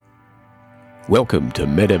Welcome to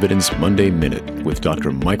MedEvidence Monday Minute with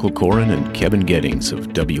Dr. Michael Koren and Kevin Gettings of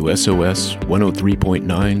WSOS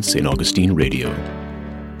 103.9 St. Augustine Radio.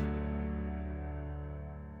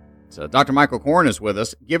 So Dr. Michael Koren is with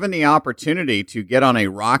us. Given the opportunity to get on a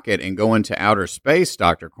rocket and go into outer space,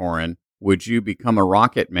 Dr. Koren, would you become a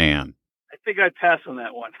rocket man? I think I'd pass on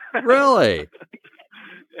that one. Really?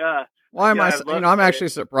 Yeah. Why am I'm actually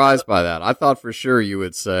surprised by that. I thought for sure you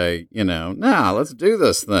would say, let's do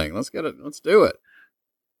this thing. Let's do it.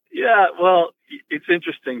 Yeah, well, it's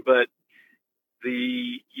interesting, but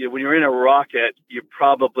when you're in a rocket, you're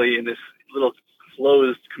probably in this little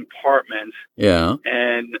closed compartment. Yeah.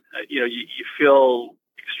 And, you feel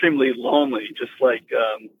extremely lonely, just like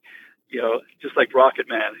Rocket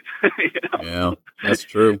Man. Yeah, that's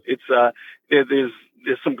true. It's,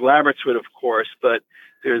 there's some glamour to it, of course, but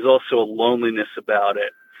there's also a loneliness about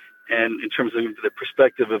it. And in terms of the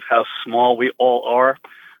perspective of how small we all are,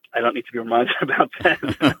 I don't need to be reminded about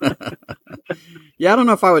that. Yeah, I don't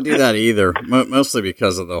know if I would do that either, mostly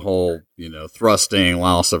because of the whole, thrusting,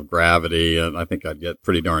 loss of gravity. And I think I'd get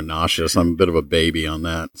pretty darn nauseous. I'm a bit of a baby on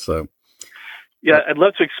that. So, yeah, I'd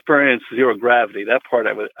love to experience zero gravity. That part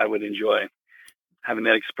I would enjoy, having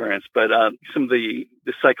that experience. But some of the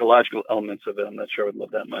psychological elements of it, I'm not sure I would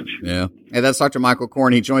love that much. Yeah. Hey, that's Dr. Michael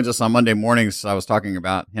Koren. He joins us on Monday mornings. I was talking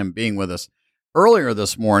about him being with us earlier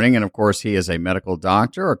this morning. And of course, he is a medical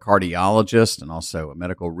doctor, a cardiologist, and also a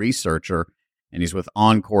medical researcher. And he's with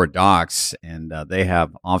Encore Docs. And they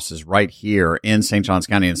have offices right here in St. Johns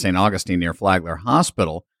County and St. Augustine near Flagler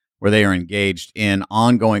Hospital, where they are engaged in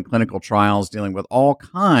ongoing clinical trials dealing with all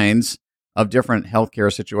kinds of different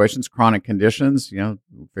healthcare situations, chronic conditions,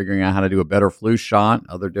 figuring out how to do a better flu shot,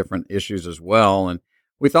 other different issues as well. And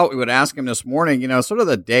we thought we would ask him this morning, sort of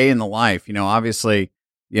the day in the life, obviously,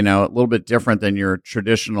 a little bit different than your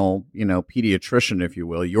traditional, pediatrician, if you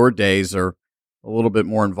will. Your days are a little bit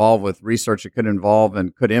more involved with research that could involve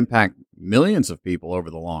and could impact millions of people over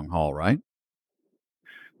the long haul, right?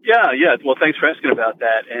 Yeah. Well, thanks for asking about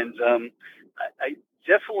that. And I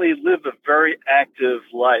definitely live a very active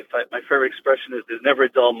life. My favorite expression is there's never a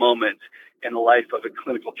dull moment in the life of a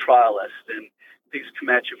clinical trialist, and things come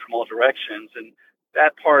at you from all directions. And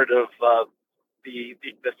that part of the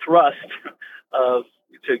thrust of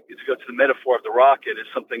to go to the metaphor of the rocket is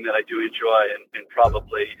something that I do enjoy and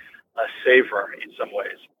probably savor in some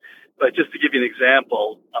ways. But just to give you an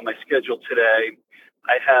example, on my schedule today,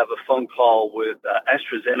 I have a phone call with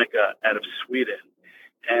AstraZeneca out of Sweden.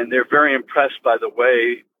 And they're very impressed by the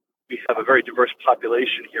way we have a very diverse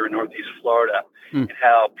population here in Northeast Florida and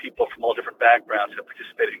how people from all different backgrounds have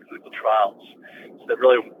participated in clinical trials. So they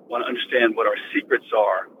really want to understand what our secrets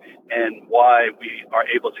are and why we are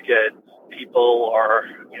able to get people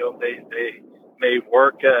they may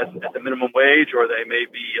work at the minimum wage, or they may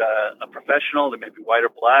be a professional, they may be white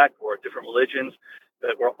or black or different religions,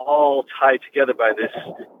 but we're all tied together by this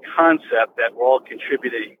concept that we're all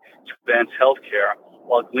contributing to advance healthcare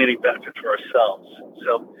while gleaning benefit for ourselves.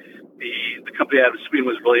 So the company out of Sweden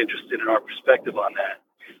was really interested in our perspective on that.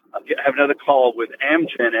 I have another call with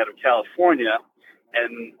Amgen out of California,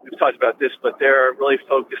 and we've talked about this, but they're really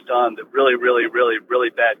focused on the really, really, really, really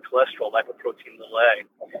bad cholesterol, lipoprotein(a).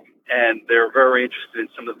 And they're very interested in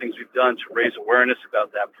some of the things we've done to raise awareness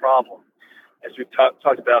about that problem. As we've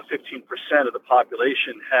talked about, 15% of the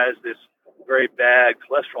population has this very bad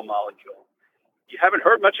cholesterol molecule. You haven't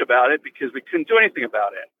heard much about it because we couldn't do anything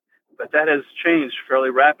about it. But that has changed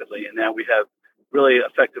fairly rapidly, and now we have really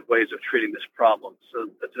effective ways of treating this problem. So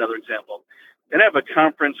that's another example. Then I have a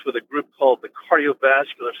conference with a group called the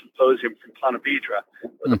Cardiovascular Symposium from Ponte Vedra,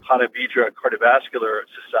 or the Ponte Vedra Cardiovascular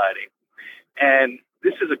Society. And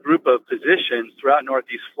this is a group of physicians throughout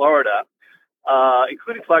Northeast Florida,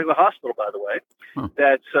 including Flagler Hospital, by the way,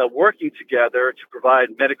 that's working together to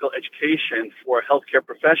provide medical education for healthcare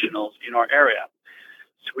professionals in our area.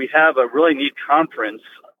 So we have a really neat conference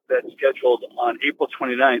that's scheduled on April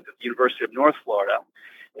 29th at the University of North Florida.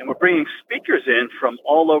 And we're bringing speakers in from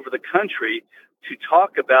all over the country to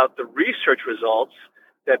talk about the research results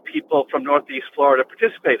that people from Northeast Florida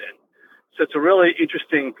participate in. So it's a really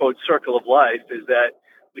interesting, quote, circle of life, is that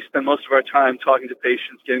we spend most of our time talking to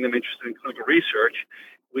patients, getting them interested in clinical research.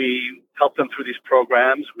 We help them through these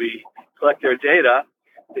programs. We collect their data.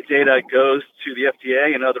 The data goes to the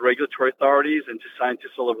FDA and other regulatory authorities and to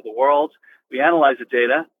scientists all over the world. We analyze the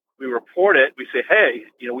data. We report it. We say, hey,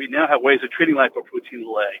 we now have ways of treating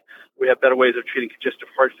lipoprotein(a). We have better ways of treating congestive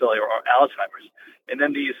heart failure or Alzheimer's. And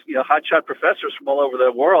then these, hotshot professors from all over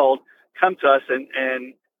the world come to us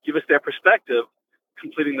and give us their perspective,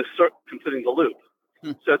 completing the loop.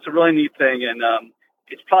 So it's a really neat thing, and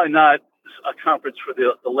it's probably not a conference for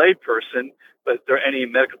the lay person, but if there are any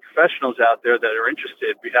medical professionals out there that are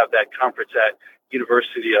interested, we have that conference at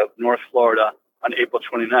University of North Florida on April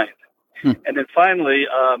 29th. And then finally,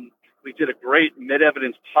 we did a great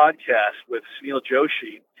MedEvidence podcast with Sunil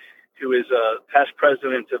Joshi, who is a past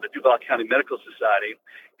president of the Duval County Medical Society.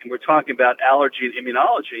 And we're talking about allergy and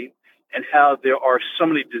immunology and how there are so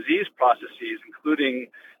many disease processes, including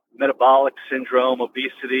metabolic syndrome,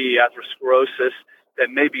 obesity, atherosclerosis, that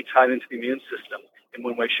may be tied into the immune system in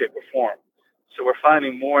one way, shape, or form. So we're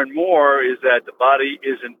finding more and more is that the body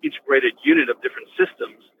is an integrated unit of different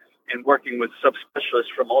systems, and working with subspecialists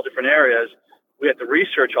from all different areas, we at the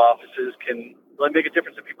research offices can really make a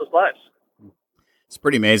difference in people's lives. It's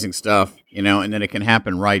pretty amazing stuff, and then it can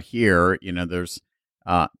happen right here. There's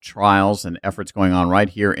trials and efforts going on right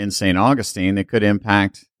here in St. Augustine that could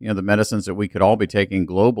impact, the medicines that we could all be taking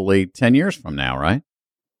globally 10 years from now, right?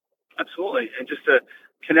 Absolutely. And just to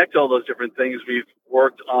connect all those different things, we've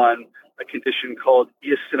worked on a condition called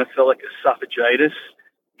eosinophilic esophagitis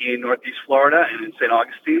in Northeast Florida and in St.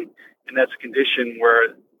 Augustine. And that's a condition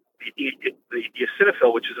where the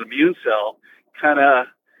eosinophil, which is an immune cell, kind of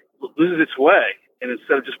loses its way. And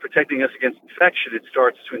instead of just protecting us against infection, it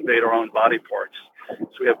starts to invade our own body parts.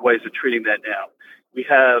 So we have ways of treating that now. We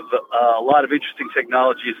have a lot of interesting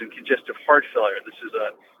technologies in congestive heart failure. This is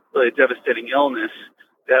a really devastating illness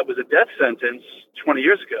that was a death sentence 20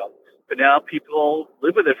 years ago. But now people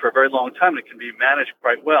live with it for a very long time, and it can be managed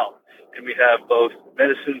quite well. And we have both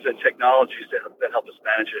medicines and technologies that help us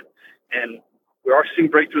manage it. And we are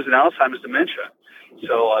seeing breakthroughs in Alzheimer's dementia.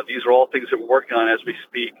 So these are all things that we're working on as we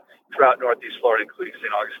speak throughout Northeast Florida, including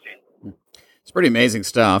St. Augustine. It's pretty amazing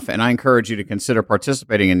stuff, and I encourage you to consider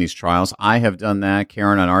participating in these trials. I have done that.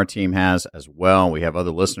 Karen on our team has as well. We have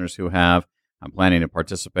other listeners who have. I'm planning to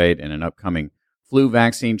participate in an upcoming flu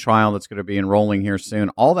vaccine trial that's going to be enrolling here soon.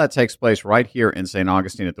 All that takes place right here in St.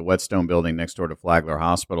 Augustine at the Whetstone Building next door to Flagler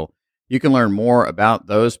Hospital. You can learn more about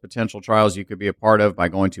those potential trials you could be a part of by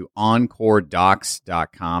going to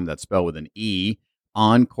EncoreDocs.com. That's spelled with an E,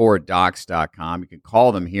 EncoreDocs.com. You can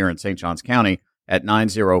call them here in St. Johns County at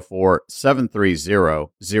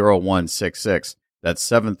 904-730-0166. That's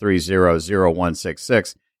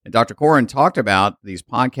 730-0166. And Dr. Koren talked about these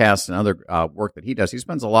podcasts and other work that he does. He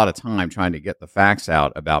spends a lot of time trying to get the facts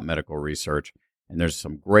out about medical research. And there's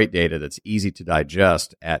some great data that's easy to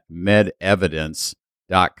digest at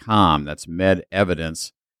MedEvidence.com. That's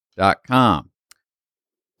MedEvidence.com.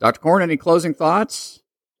 Dr. Koren, any closing thoughts?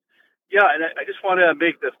 Yeah, and I just want to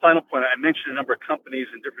make the final point. I mentioned a number of companies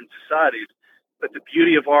and different societies, but the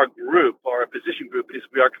beauty of our group, our physician group, is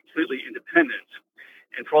we are completely independent.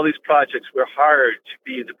 And for all these projects, we're hired to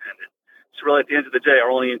be independent. So really, at the end of the day,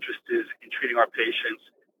 our only interest is in treating our patients,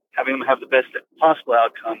 having them have the best possible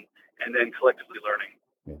outcome, and then collectively learning.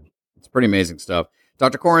 Yeah, it's pretty amazing stuff.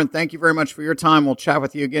 Dr. Koren, thank you very much for your time. We'll chat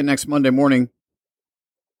with you again next Monday morning.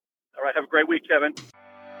 All right. Have a great week, Kevin.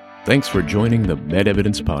 Thanks for joining the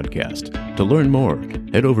MedEvidence Podcast. To learn more,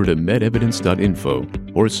 head over to medevidence.info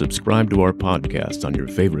or subscribe to our podcast on your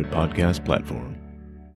favorite podcast platform.